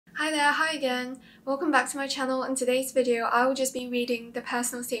Hi there, hi again. Welcome back to my channel. In today's video, I will just be reading the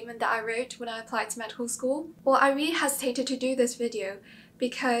personal statement that I wrote when I applied to medical school. Well, I really hesitated to do this video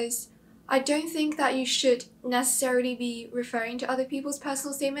because I don't think that you should necessarily be referring to other people's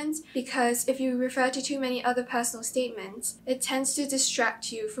personal statements, because if you refer to too many other personal statements, it tends to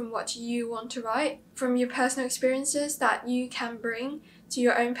distract you from what you want to write, from your personal experiences that you can bring to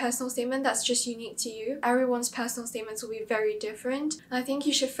your own personal statement that's just unique to you. Everyone's personal statements will be very different, and I think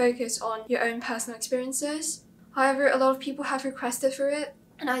you should focus on your own personal experiences. However, a lot of people have requested for it,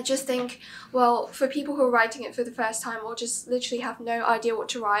 and I just think, well, for people who are writing it for the first time or just literally have no idea what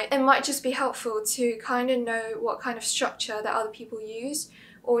to write, it might just be helpful to kind of know what kind of structure that other people use,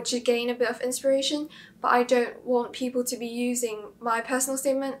 or to gain a bit of inspiration. But I don't want people to be using my personal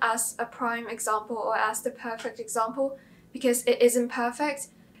statement as a prime example or as the perfect example, because it isn't perfect.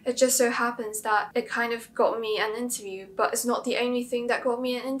 It just so happens that it kind of got me an interview, but it's not the only thing that got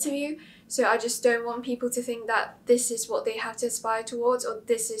me an interview. So I just don't want people to think that this is what they have to aspire towards, or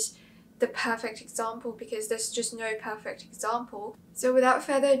this is the perfect example, because there's just no perfect example. So without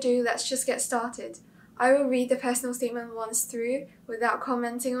further ado, let's just get started. I will read the personal statement once through without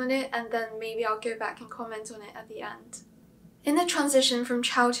commenting on it, and then maybe I'll go back and comment on it at the end. In the transition from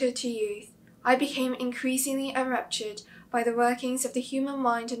childhood to youth, I became increasingly enraptured by the workings of the human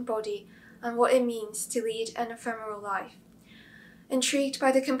mind and body and what it means to lead an ephemeral life. Intrigued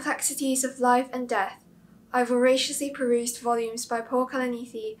by the complexities of life and death, I voraciously perused volumes by Paul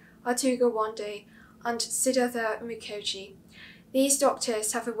Kalanithi, Arturo Wande, and Siddhartha Mukherjee. These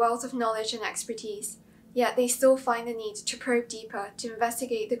doctors have a wealth of knowledge and expertise, yet they still find the need to probe deeper to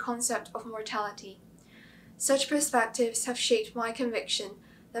investigate the concept of mortality. Such perspectives have shaped my conviction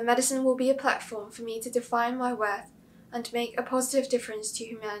that medicine will be a platform for me to define my worth and make a positive difference to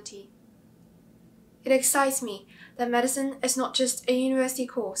humanity. It excites me that medicine is not just a university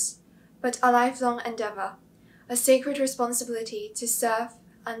course, but a lifelong endeavor, a sacred responsibility to serve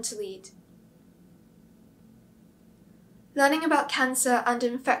and to lead. Learning about cancer and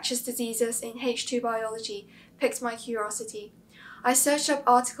infectious diseases in H2 biology piqued my curiosity. I searched up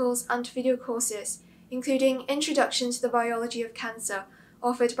articles and video courses, including Introduction to the Biology of Cancer,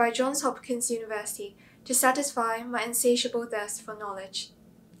 offered by Johns Hopkins University, to satisfy my insatiable thirst for knowledge.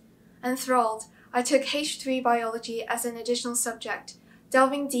 Enthralled, I took H3 biology as an additional subject,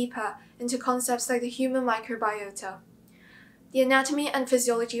 delving deeper into concepts like the human microbiota. The anatomy and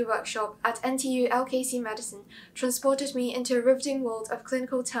physiology workshop at NTU LKC Medicine transported me into a riveting world of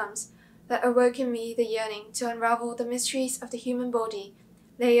clinical terms that awoke in me the yearning to unravel the mysteries of the human body,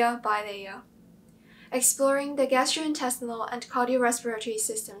 layer by layer. Exploring the gastrointestinal and cardiorespiratory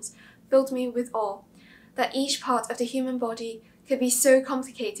systems filled me with awe, that each part of the human body could be so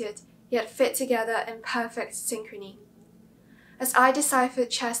complicated, yet fit together in perfect synchrony. As I deciphered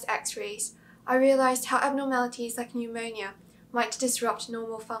chest x-rays, I realized how abnormalities like pneumonia might disrupt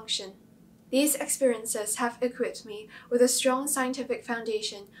normal function. These experiences have equipped me with a strong scientific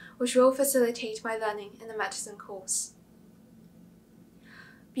foundation which will facilitate my learning in the medicine course.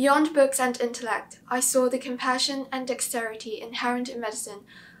 Beyond books and intellect, I saw the compassion and dexterity inherent in medicine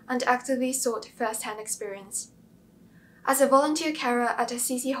and actively sought first-hand experience. As a volunteer carer at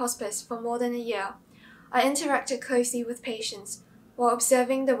Assisi Hospice for more than a year, I interacted closely with patients while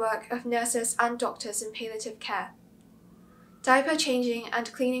observing the work of nurses and doctors in palliative care. Diaper changing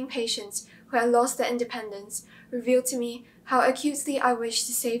and cleaning patients who had lost their independence revealed to me how acutely I wished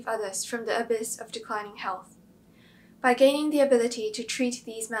to save others from the abyss of declining health. By gaining the ability to treat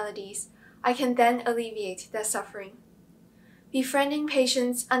these maladies, I can then alleviate their suffering. Befriending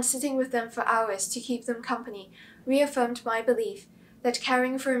patients and sitting with them for hours to keep them company reaffirmed my belief that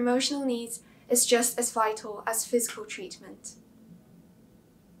caring for emotional needs is just as vital as physical treatment.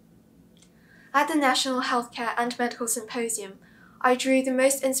 At the National Healthcare and Medical Symposium, I drew the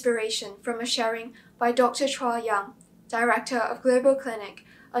most inspiration from a sharing by Dr. Chua Yang, Director of Global Clinic,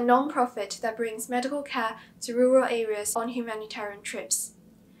 a non-profit that brings medical care to rural areas on humanitarian trips.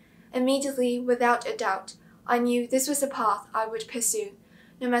 Immediately, without a doubt, I knew this was a path I would pursue,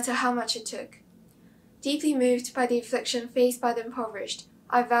 no matter how much it took. Deeply moved by the affliction faced by the impoverished,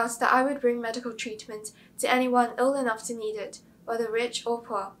 I vowed that I would bring medical treatment to anyone ill enough to need it, whether rich or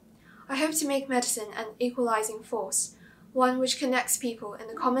poor. I hope to make medicine an equalizing force, one which connects people in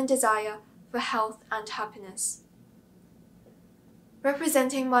the common desire for health and happiness.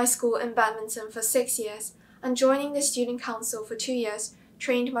 Representing my school in badminton for 6 years and joining the student council for 2 years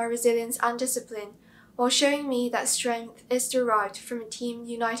trained my resilience and discipline, while showing me that strength is derived from a team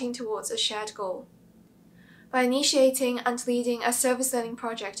uniting towards a shared goal. By initiating and leading a service learning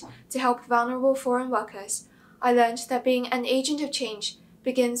project to help vulnerable foreign workers, I learned that being an agent of change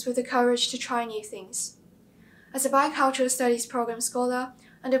begins with the courage to try new things. As a bicultural studies program scholar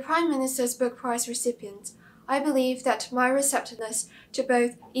and a Prime Minister's Book Prize recipient, I believe that my receptiveness to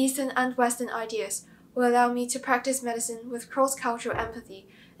both Eastern and Western ideas will allow me to practice medicine with cross-cultural empathy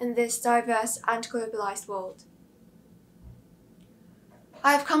in this diverse and globalized world.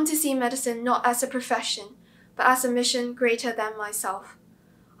 I have come to see medicine not as a profession, but as a mission greater than myself.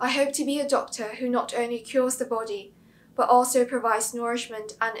 I hope to be a doctor who not only cures the body, but also provides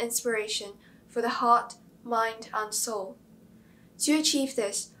nourishment and inspiration for the heart, mind, and soul. To achieve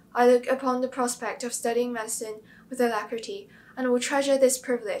this, I look upon the prospect of studying medicine with alacrity and will treasure this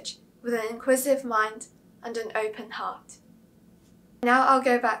privilege with an inquisitive mind and an open heart. Now I'll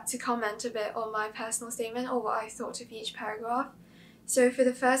go back to comment a bit on my personal statement or what I thought of each paragraph. So for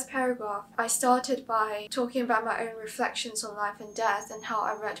the first paragraph, I started by talking about my own reflections on life and death and how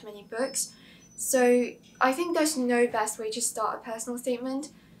I read many books. So I think there's no best way to start a personal statement,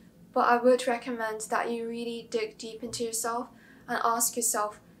 but I would recommend that you really dig deep into yourself and ask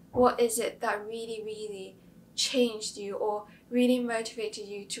yourself, what is it that really changed you or really motivated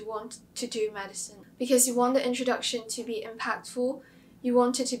you to want to do medicine? Because you want the introduction to be impactful, you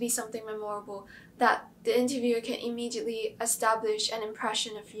want it to be something memorable, that the interviewer can immediately establish an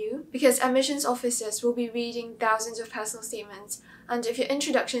impression of you. Because admissions officers will be reading thousands of personal statements, and if your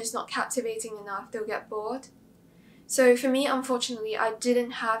introduction is not captivating enough, they'll get bored. So for me, unfortunately, I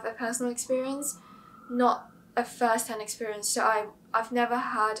didn't have a personal experience, not a first-hand experience. So I've never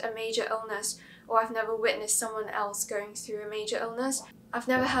had a major illness, or I've never witnessed someone else going through a major illness. I've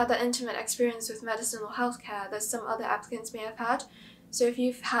never had that intimate experience with medicine or healthcare that some other applicants may have had. So if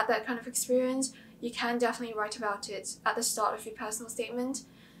you've had that kind of experience, you can definitely write about it at the start of your personal statement,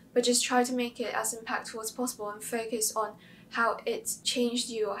 but just try to make it as impactful as possible and focus on how it changed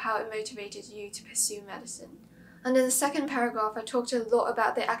you or how it motivated you to pursue medicine. And in the second paragraph, I talked a lot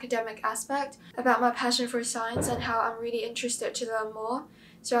about the academic aspect, about my passion for science and how I'm really interested to learn more.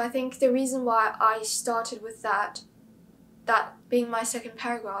 So I think the reason why I started with that being my second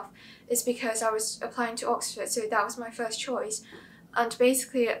paragraph, is because I was applying to Oxford, so that was my first choice. And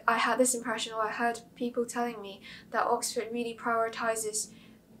basically, I had this impression, or I heard people telling me, that Oxford really prioritizes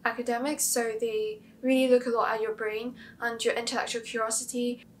academics, so they really look a lot at your brain and your intellectual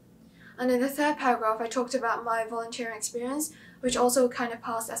curiosity. And in the third paragraph, I talked about my volunteering experience, which also kind of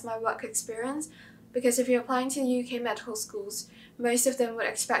passed as my work experience, because if you're applying to UK medical schools, most of them would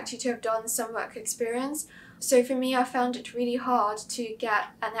expect you to have done some work experience. So for me, I found it really hard to get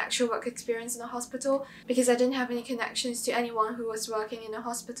an actual work experience in a hospital because I didn't have any connections to anyone who was working in a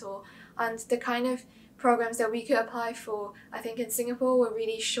hospital. And the kind of programs that we could apply for, I think in Singapore, were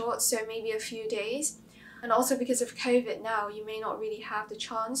really short, so maybe a few days. And also because of COVID now, you may not really have the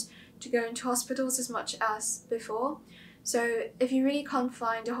chance to go into hospitals as much as before. So if you really can't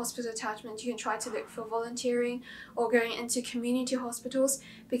find a hospital attachment, you can try to look for volunteering or going into community hospitals,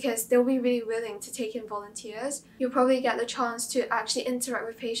 because they'll be really willing to take in volunteers. You'll probably get the chance to actually interact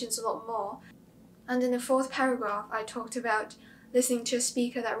with patients a lot more. And in the fourth paragraph, I talked about listening to a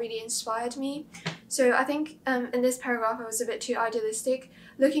speaker that really inspired me. So I think in this paragraph I was a bit too idealistic.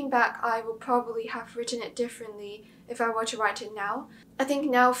 Looking back, I will probably have written it differently if I were to write it now. I think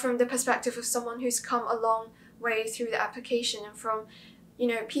now, from the perspective of someone who's come a long way through the application, and from,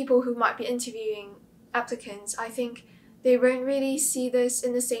 people who might be interviewing applicants, I think they won't really see this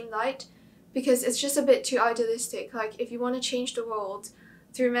in the same light, because it's just a bit too idealistic. Like, if you want to change the world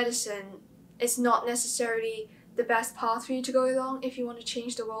through medicine, it's not necessarily the best path for you to go along if you want to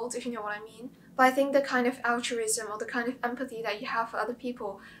change the world, if you know what I mean. But I think the kind of altruism or the kind of empathy that you have for other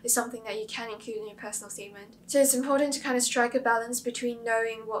people is something that you can include in your personal statement. So it's important to kind of strike a balance between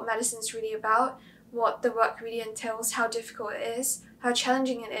knowing what medicine is really about, what the work really entails, how difficult it is, how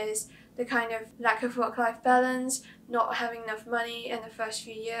challenging it is, the kind of lack of work-life balance, not having enough money in the first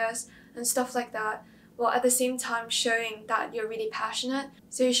few years, and stuff like that, while at the same time showing that you're really passionate.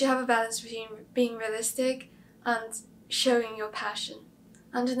 So you should have a balance between being realistic and showing your passion.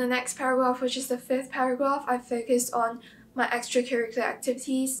 And in the next paragraph, which is the fifth paragraph, I focused on my extracurricular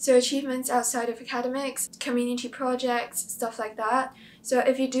activities, so achievements outside of academics, community projects, stuff like that. So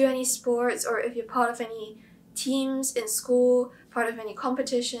if you do any sports, or if you're part of any teams in school, part of any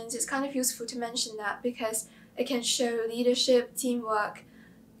competitions, it's kind of useful to mention that, because it can show leadership, teamwork,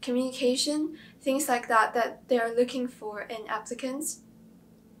 communication, things like that they are looking for in applicants.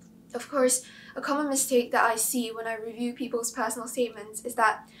 Of course, a common mistake that I see when I review people's personal statements is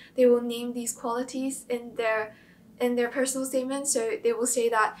that they will name these qualities in their personal statement. So they will say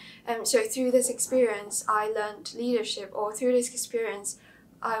that, so through this experience I learned leadership, or through this experience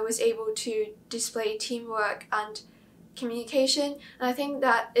I was able to display teamwork and communication, and I think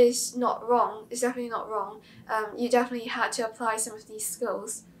that is not wrong. It's definitely not wrong. You definitely had to apply some of these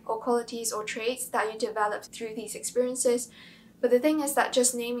skills or qualities or traits that you developed through these experiences. But the thing is that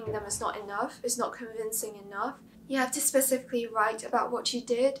just naming them is not enough. It's not convincing enough. You have to specifically write about what you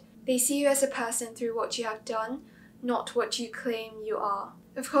did. They see you as a person through what you have done, not what you claim you are.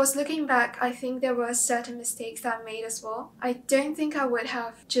 Of course, looking back, I think there were certain mistakes that I made as well. I don't think I would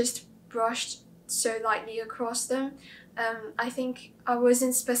have just brushed so lightly across them. I think I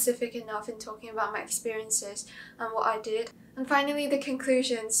wasn't specific enough in talking about my experiences and what I did. And finally, the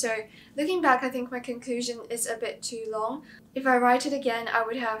conclusion. So looking back, I think my conclusion is a bit too long. If I write it again, I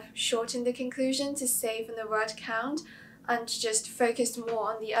would have shortened the conclusion to save on the word count and just focused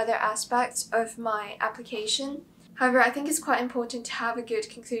more on the other aspects of my application. However, I think it's quite important to have a good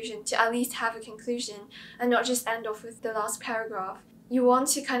conclusion, to at least have a conclusion and not just end off with the last paragraph. You want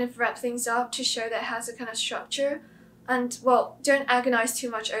to kind of wrap things up to show that it has a kind of structure. And, well, don't agonize too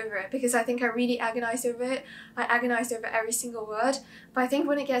much over it, because I think I really agonized over it. I agonized over every single word. But I think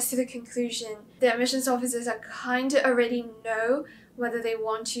when it gets to the conclusion, the admissions officers are kind of already know whether they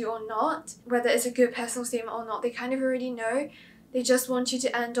want you or not, whether it's a good personal statement or not. They kind of already know. They just want you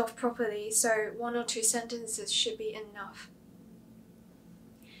to end off properly, so 1 or 2 sentences should be enough.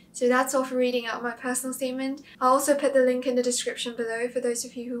 So that's all for reading out my personal statement. I'll also put the link in the description below for those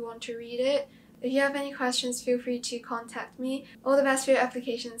of you who want to read it. If you have any questions, feel free to contact me. All the best for your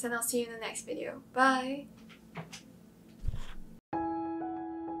applications, and I'll see you in the next video. Bye!